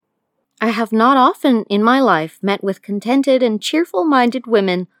I have not often in my life met with contented and cheerful-minded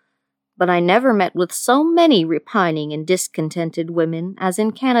women, but I never met with so many repining and discontented women as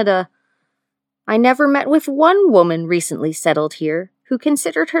in Canada. I never met with one woman recently settled here who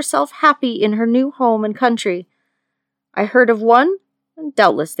considered herself happy in her new home and country. I heard of one, and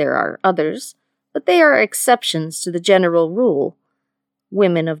doubtless there are others, but they are exceptions to the general rule.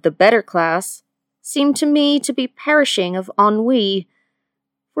 Women of the better class seem to me to be perishing of ennui,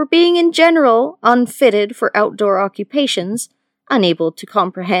 for being in general unfitted for outdoor occupations, unable to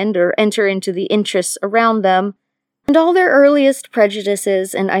comprehend or enter into the interests around them, and all their earliest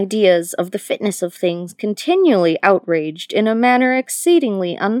prejudices and ideas of the fitness of things continually outraged in a manner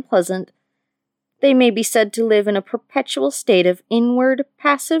exceedingly unpleasant. They may be said to live in a perpetual state of inward,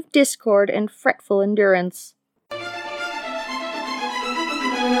 passive discord and fretful endurance.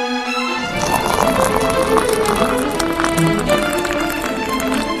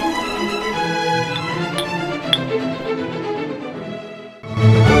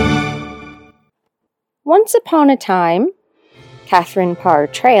 Once upon a time, Catherine Parr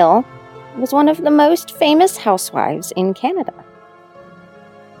Traill was one of the most famous housewives in Canada.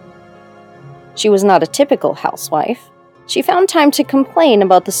 She was not a typical housewife. She found time to complain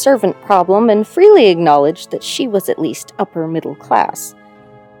about the servant problem and freely acknowledged that she was at least upper middle class.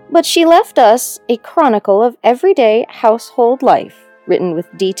 But she left us a chronicle of everyday household life, written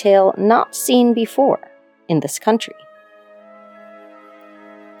with detail not seen before in this country.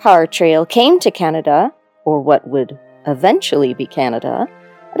 Parr Traill came to Canada, or what would eventually be Canada,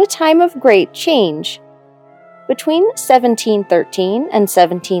 at a time of great change. Between 1713 and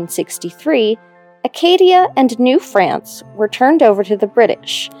 1763, Acadia and New France were turned over to the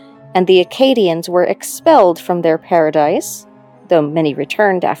British, and the Acadians were expelled from their paradise, though many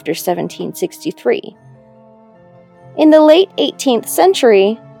returned after 1763. In the late 18th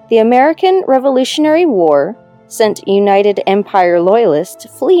century, the American Revolutionary War sent United Empire Loyalists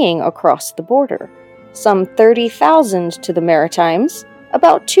fleeing across the border, some 30,000 to the Maritimes,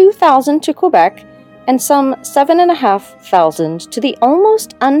 about 2,000 to Quebec, and some 7,500 to the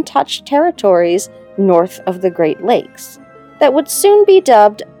almost untouched territories north of the Great Lakes, that would soon be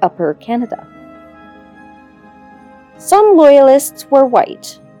dubbed Upper Canada. Some Loyalists were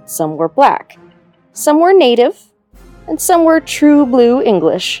white, some were black, some were native, and some were true blue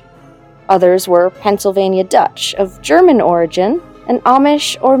English. Others were Pennsylvania Dutch, of German origin, and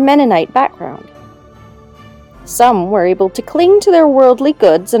Amish or Mennonite background. Some were able to cling to their worldly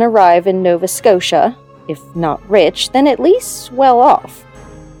goods and arrive in Nova Scotia, if not rich, then at least well off.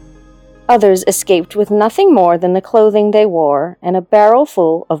 Others escaped with nothing more than the clothing they wore and a barrel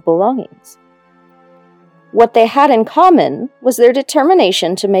full of belongings. What they had in common was their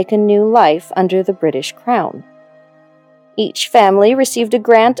determination to make a new life under the British Crown. Each family received a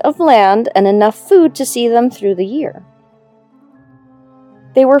grant of land and enough food to see them through the year.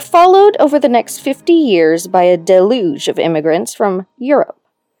 They were followed over the next 50 years by a deluge of immigrants from Europe.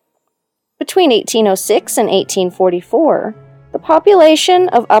 Between 1806 and 1844, the population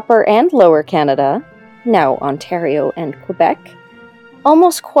of Upper and Lower Canada, now Ontario and Quebec,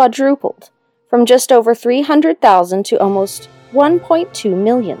 almost quadrupled, from just over 300,000 to almost 1.2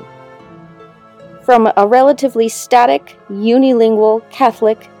 million. From a relatively static, unilingual,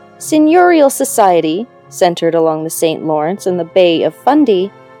 Catholic, seigneurial society centered along the St. Lawrence and the Bay of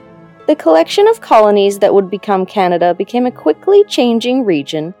Fundy, the collection of colonies that would become Canada became a quickly changing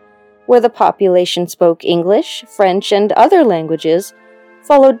region where the population spoke English, French, and other languages,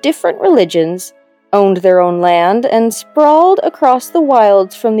 followed different religions, owned their own land, and sprawled across the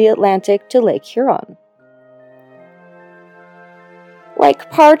wilds from the Atlantic to Lake Huron.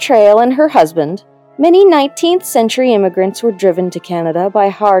 Like Parr Traill and her husband, many 19th century immigrants were driven to Canada by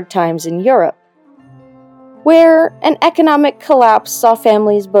hard times in Europe, where an economic collapse saw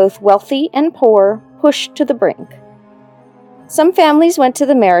families both wealthy and poor pushed to the brink. Some families went to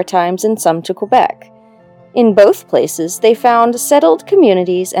the Maritimes and some to Quebec. In both places, they found settled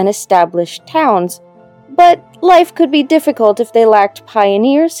communities and established towns, but life could be difficult if they lacked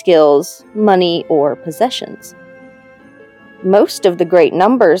pioneer skills, money, or possessions. Most of the great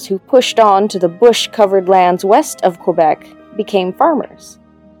numbers who pushed on to the bush-covered lands west of Quebec became farmers.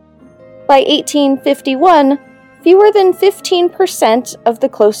 By 1851, fewer than 15% of the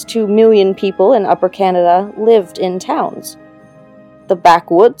close to 1 million people in Upper Canada lived in towns. The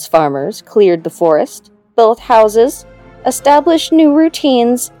backwoods farmers cleared the forest, built houses, established new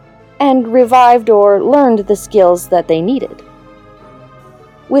routines, and revived or learned the skills that they needed.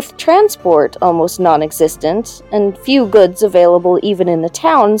 With transport almost non-existent and few goods available even in the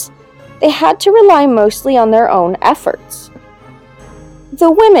towns, they had to rely mostly on their own efforts. The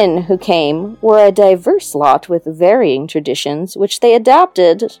women who came were a diverse lot with varying traditions, which they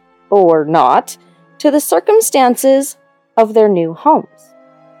adapted, or not, to the circumstances of their new homes.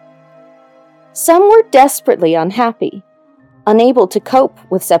 Some were desperately unhappy, unable to cope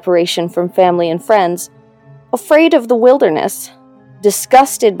with separation from family and friends, afraid of the wilderness,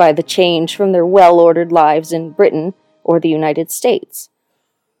 disgusted by the change from their well-ordered lives in Britain or the United States.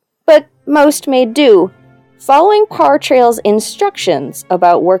 But most made do, following Partrail's instructions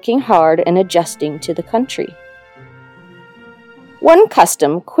about working hard and adjusting to the country. One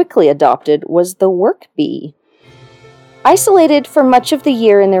custom quickly adopted was the work bee. Isolated for much of the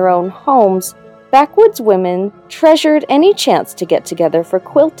year in their own homes, backwoods women treasured any chance to get together for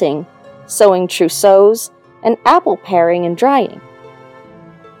quilting, sewing trousseaux, and apple paring and drying.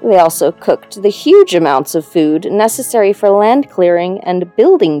 They also cooked the huge amounts of food necessary for land clearing and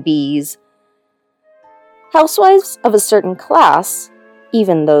building bees. Housewives of a certain class,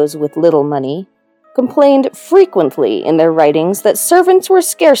 even those with little money, complained frequently in their writings that servants were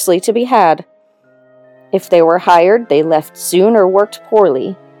scarcely to be had. If they were hired, they left soon or worked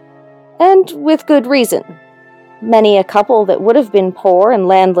poorly. And with good reason. Many a couple that would have been poor and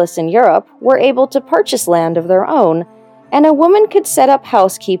landless in Europe were able to purchase land of their own, and a woman could set up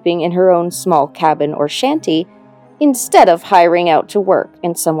housekeeping in her own small cabin or shanty instead of hiring out to work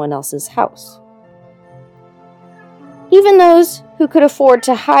in someone else's house. Even those who could afford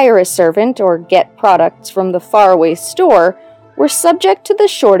to hire a servant or get products from the faraway store were subject to the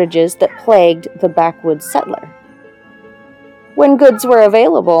shortages that plagued the backwoods settler. When goods were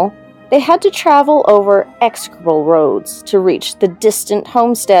available, they had to travel over execrable roads to reach the distant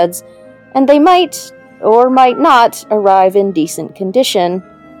homesteads, and they might or might not arrive in decent condition,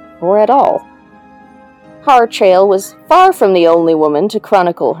 or at all. Partrail was far from the only woman to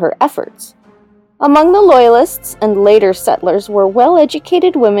chronicle her efforts. Among the Loyalists and later settlers were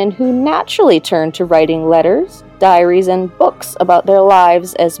well-educated women who naturally turned to writing letters, diaries, and books about their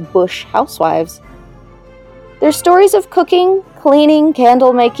lives as bush housewives. Their stories of cooking, cleaning,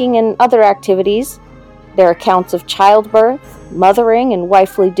 candle-making, and other activities, their accounts of childbirth, mothering, and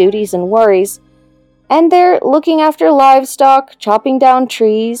wifely duties and worries, and their looking after livestock, chopping down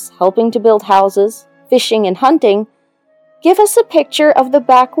trees, helping to build houses, fishing, and hunting, give us a picture of the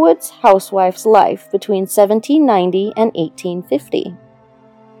backwoods housewife's life between 1790 and 1850.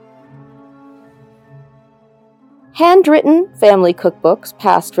 Handwritten family cookbooks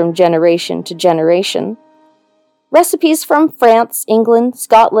passed from generation to generation, recipes from France, England,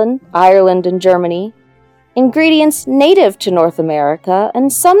 Scotland, Ireland, and Germany, ingredients native to North America,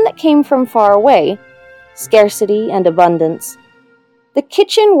 and some that came from far away, scarcity and abundance. The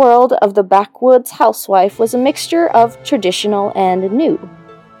kitchen world of the backwoods housewife was a mixture of traditional and new.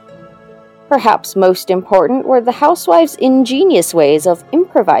 Perhaps most important were the housewife's ingenious ways of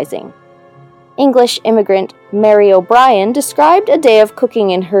improvising. English immigrant Mary O'Brien described a day of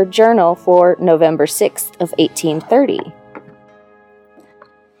cooking in her journal for November 6th of 1830.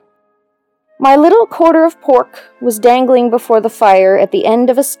 My little quarter of pork was dangling before the fire at the end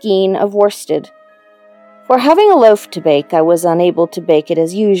of a skein of worsted. For having a loaf to bake, I was unable to bake it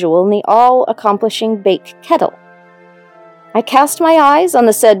as usual in the all-accomplishing bake kettle. I cast my eyes on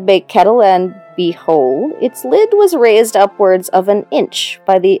the said bake kettle, and behold, its lid was raised upwards of an inch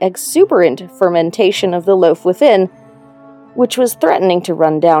by the exuberant fermentation of the loaf within, which was threatening to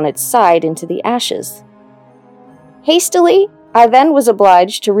run down its side into the ashes. Hastily, I then was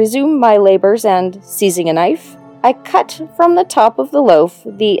obliged to resume my labors, and, seizing a knife, I cut from the top of the loaf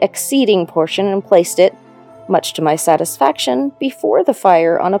the exceeding portion and placed it, much to my satisfaction, before the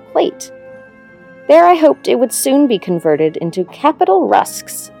fire on a plate. There I hoped it would soon be converted into capital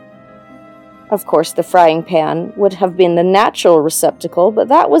rusks. Of course, the frying pan would have been the natural receptacle, but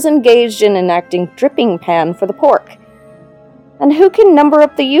that was engaged in enacting dripping pan for the pork. And who can number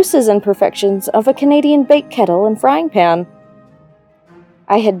up the uses and perfections of a Canadian bake kettle and frying pan?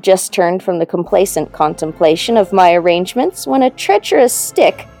 I had just turned from the complacent contemplation of my arrangements when a treacherous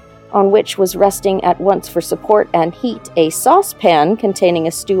stick, on which was resting at once for support and heat a saucepan containing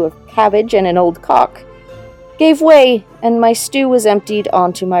a stew of cabbage and an old cock, gave way, and my stew was emptied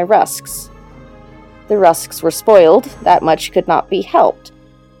onto my rusks. The rusks were spoiled, that much could not be helped,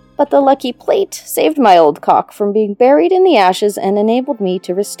 but the lucky plate saved my old cock from being buried in the ashes and enabled me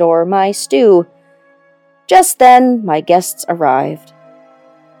to restore my stew. Just then my guests arrived.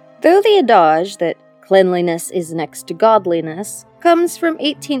 Though the adage that cleanliness is next to godliness comes from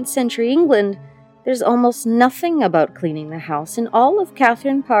 18th century England, there's almost nothing about cleaning the house in all of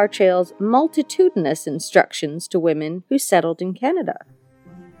Catherine Partrail's multitudinous instructions to women who settled in Canada.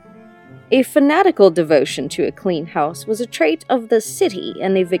 A fanatical devotion to a clean house was a trait of the city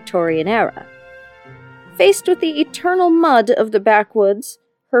in the Victorian era. Faced with the eternal mud of the backwoods,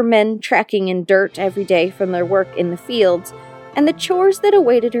 her men tracking in dirt every day from their work in the fields, and the chores that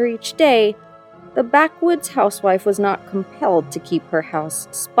awaited her each day, the backwoods housewife was not compelled to keep her house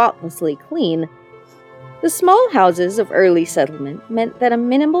spotlessly clean. The small houses of early settlement meant that a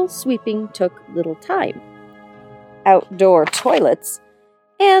minimal sweeping took little time. Outdoor toilets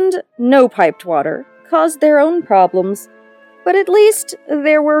and no piped water caused their own problems, but at least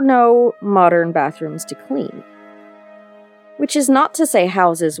there were no modern bathrooms to clean. Which is not to say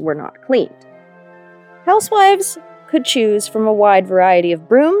houses were not cleaned. Housewives could choose from a wide variety of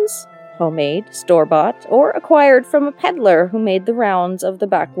brooms, homemade, store-bought, or acquired from a peddler who made the rounds of the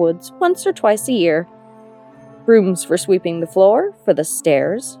backwoods once or twice a year. Brooms for sweeping the floor, for the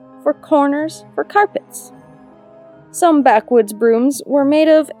stairs, for corners, for carpets. Some backwoods brooms were made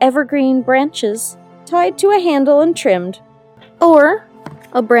of evergreen branches, tied to a handle and trimmed, or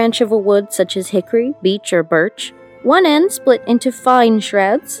a branch of a wood such as hickory, beech, or birch, one end split into fine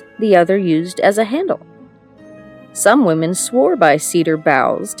shreds, the other used as a handle. Some women swore by cedar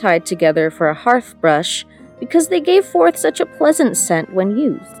boughs tied together for a hearth brush because they gave forth such a pleasant scent when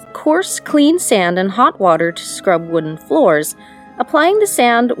used. Coarse, clean sand and hot water to scrub wooden floors, applying the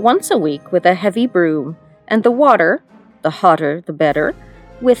sand once a week with a heavy broom, and the water, the hotter the better,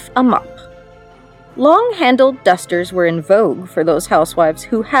 with a mop. Long-handled dusters were in vogue for those housewives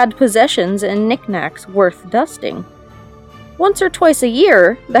who had possessions and knickknacks worth dusting. Once or twice a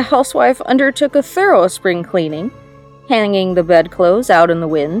year, the housewife undertook a thorough spring cleaning, hanging the bedclothes out in the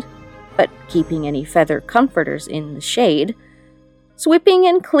wind, but keeping any feather comforters in the shade, sweeping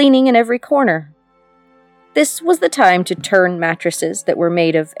and cleaning in every corner. This was the time to turn mattresses that were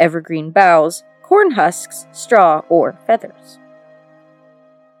made of evergreen boughs, corn husks, straw, or feathers.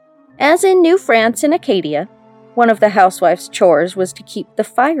 As in New France and Acadia, one of the housewife's chores was to keep the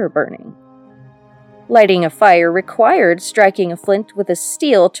fire burning. Lighting a fire required striking a flint with a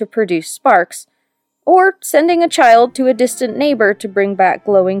steel to produce sparks, or sending a child to a distant neighbor to bring back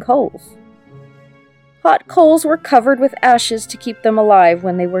glowing coals. Hot coals were covered with ashes to keep them alive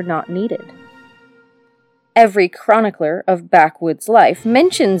when they were not needed. Every chronicler of backwoods life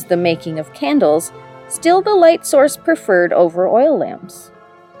mentions the making of candles, still the light source preferred over oil lamps.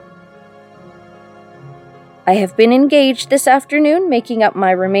 I have been engaged this afternoon making up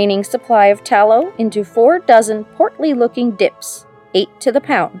my remaining supply of tallow into 4 dozen portly-looking dips, 8 to the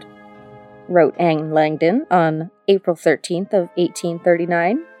pound, wrote Anne Langdon on April 13th of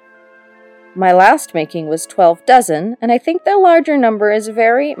 1839. My last making was 12 dozen, and I think the larger number is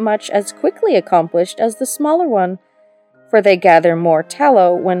very much as quickly accomplished as the smaller one, for they gather more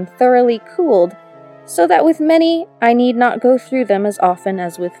tallow when thoroughly cooled, so that with many I need not go through them as often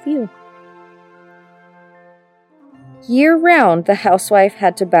as with few. Year-round, the housewife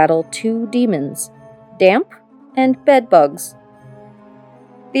had to battle 2 demons, damp and bedbugs.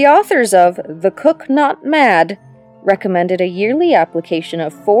 The authors of The Cook Not Mad recommended a yearly application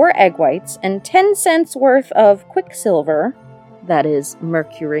of 4 egg whites and 10 cents worth of quicksilver, that is,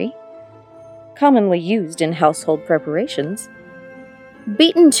 mercury, commonly used in household preparations,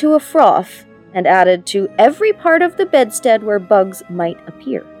 beaten to a froth and added to every part of the bedstead where bugs might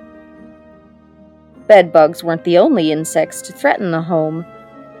appear. Bedbugs weren't the only insects to threaten the home.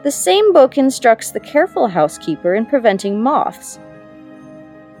 The same book instructs the careful housekeeper in preventing moths.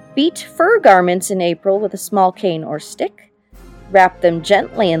 Beat fur garments in April with a small cane or stick. Wrap them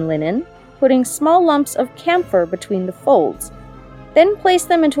gently in linen, putting small lumps of camphor between the folds. Then place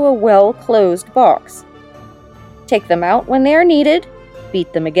them into a well-closed box. Take them out when they are needed,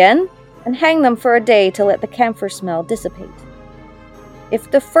 beat them again, and hang them for a day to let the camphor smell dissipate.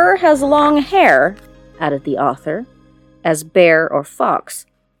 If the fur has long hair, added the author, as bear or fox,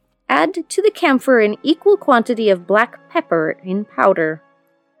 add to the camphor an equal quantity of black pepper in powder.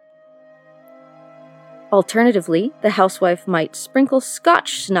 Alternatively, the housewife might sprinkle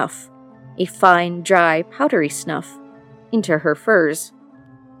Scotch snuff, a fine, dry, powdery snuff, into her furs.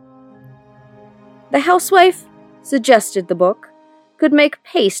 The housewife, suggested the book, could make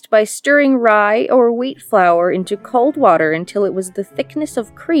paste by stirring rye or wheat flour into cold water until it was the thickness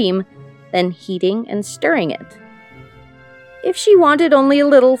of cream, then heating and stirring it. If she wanted only a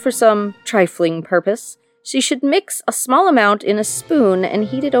little for some trifling purpose, she should mix a small amount in a spoon and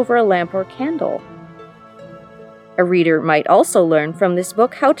heat it over a lamp or candle. A reader might also learn from this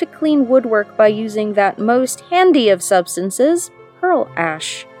book how to clean woodwork by using that most handy of substances, pearl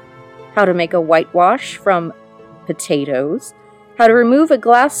ash, how to make a whitewash from potatoes, how to remove a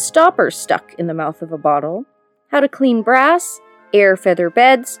glass stopper stuck in the mouth of a bottle, how to clean brass, air feather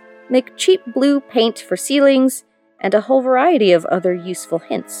beds, make cheap blue paint for ceilings, and a whole variety of other useful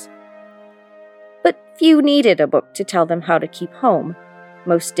hints. But few needed a book to tell them how to keep home.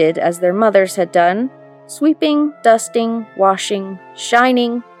 Most did as their mothers had done, sweeping, dusting, washing,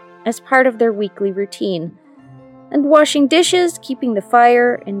 shining, as part of their weekly routine, and washing dishes, keeping the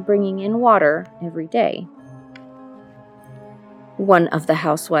fire, and bringing in water every day. One of the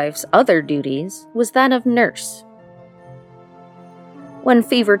housewife's other duties was that of nurse. When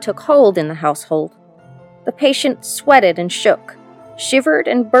fever took hold in the household, the patient sweated and shook, shivered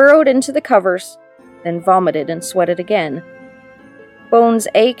and burrowed into the covers, then vomited and sweated again. Bones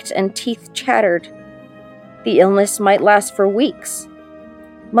ached and teeth chattered. The illness might last for weeks.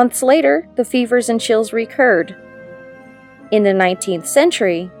 Months later, the fevers and chills recurred. In the 19th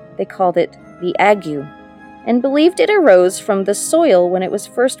century, they called it the ague, and believed it arose from the soil when it was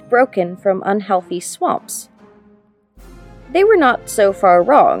first broken from unhealthy swamps. They were not so far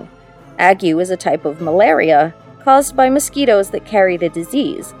wrong. Ague is a type of malaria caused by mosquitoes that carry the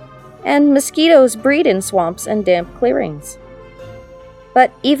disease, and mosquitoes breed in swamps and damp clearings.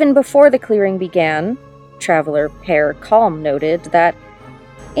 But even before the clearing began, traveler Per Kalm noted that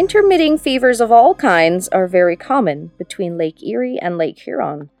intermitting fevers of all kinds are very common between Lake Erie and Lake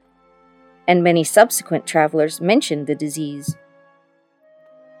Huron, and many subsequent travelers mentioned the disease.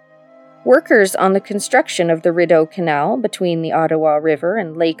 Workers on the construction of the Rideau Canal between the Ottawa River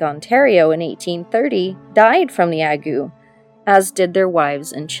and Lake Ontario in 1830 died from the ague, as did their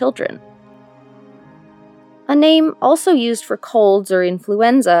wives and children. A name also used for colds or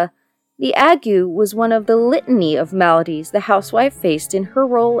influenza, the ague was one of the litany of maladies the housewife faced in her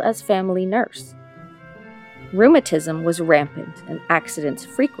role as family nurse. Rheumatism was rampant and accidents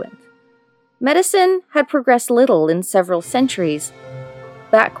frequent. Medicine had progressed little in several centuries.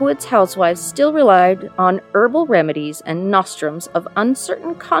 Backwoods housewives still relied on herbal remedies and nostrums of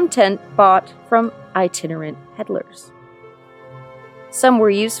uncertain content bought from itinerant peddlers. Some were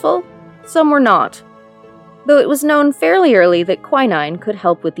useful, some were not. Though it was known fairly early that quinine could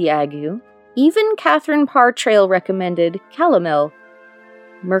help with the ague, even Catherine Parr Traill recommended calomel,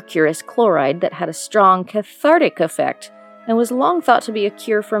 mercurous chloride that had a strong cathartic effect and was long thought to be a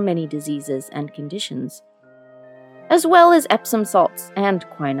cure for many diseases and conditions, as well as Epsom salts and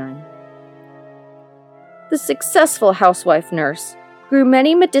quinine. The successful housewife nurse grew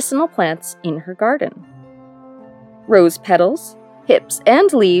many medicinal plants in her garden. Rose petals, hips,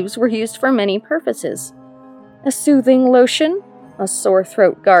 and leaves were used for many purposes: a soothing lotion, a sore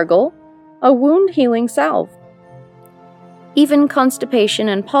throat gargle, a wound-healing salve. Even constipation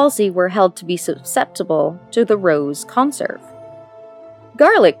and palsy were held to be susceptible to the rose conserve.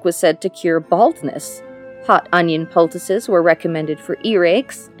 Garlic was said to cure baldness. Hot onion poultices were recommended for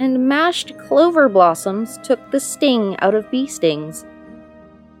earaches, and mashed clover blossoms took the sting out of bee stings.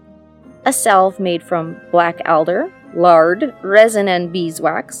 A salve made from black alder, lard, resin, and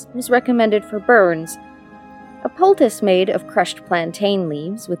beeswax was recommended for burns. A poultice made of crushed plantain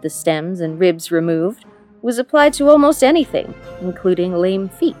leaves with the stems and ribs removed was applied to almost anything, including lame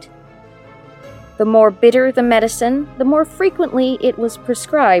feet. The more bitter the medicine, the more frequently it was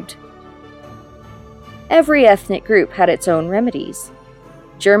prescribed. Every ethnic group had its own remedies.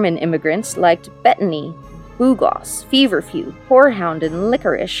 German immigrants liked betony, bugloss, feverfew, horehound, and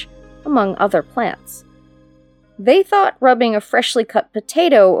licorice, among other plants. They thought rubbing a freshly cut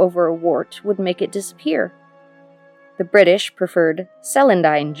potato over a wart would make it disappear. The British preferred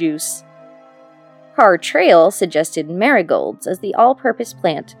celandine juice. Parr Traill suggested marigolds as the all-purpose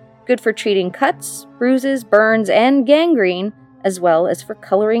plant, good for treating cuts, bruises, burns, and gangrene, as well as for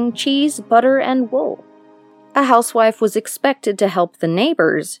coloring cheese, butter, and wool. A housewife was expected to help the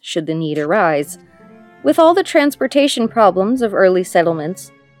neighbors should the need arise. With all the transportation problems of early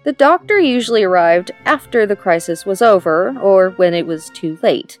settlements, the doctor usually arrived after the crisis was over or when it was too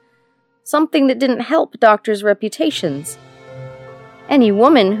late, something that didn't help doctors' reputations. Any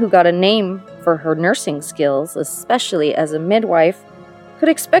woman who got a name for her nursing skills, especially as a midwife, could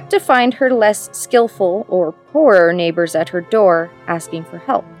expect to find her less skillful or poorer neighbors at her door asking for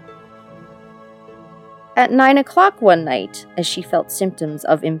help. At 9 o'clock one night, as she felt symptoms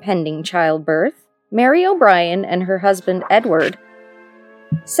of impending childbirth, Mary O'Brien and her husband Edward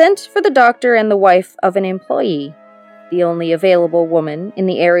sent for the doctor and the wife of an employee, the only available woman in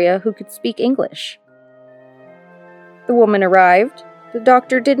the area who could speak English. The woman arrived, the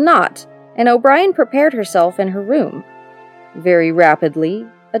doctor did not, and O'Brien prepared herself in her room. Very rapidly,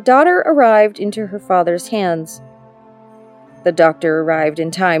 a daughter arrived into her father's hands. The doctor arrived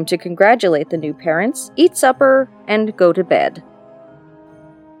in time to congratulate the new parents, eat supper, and go to bed.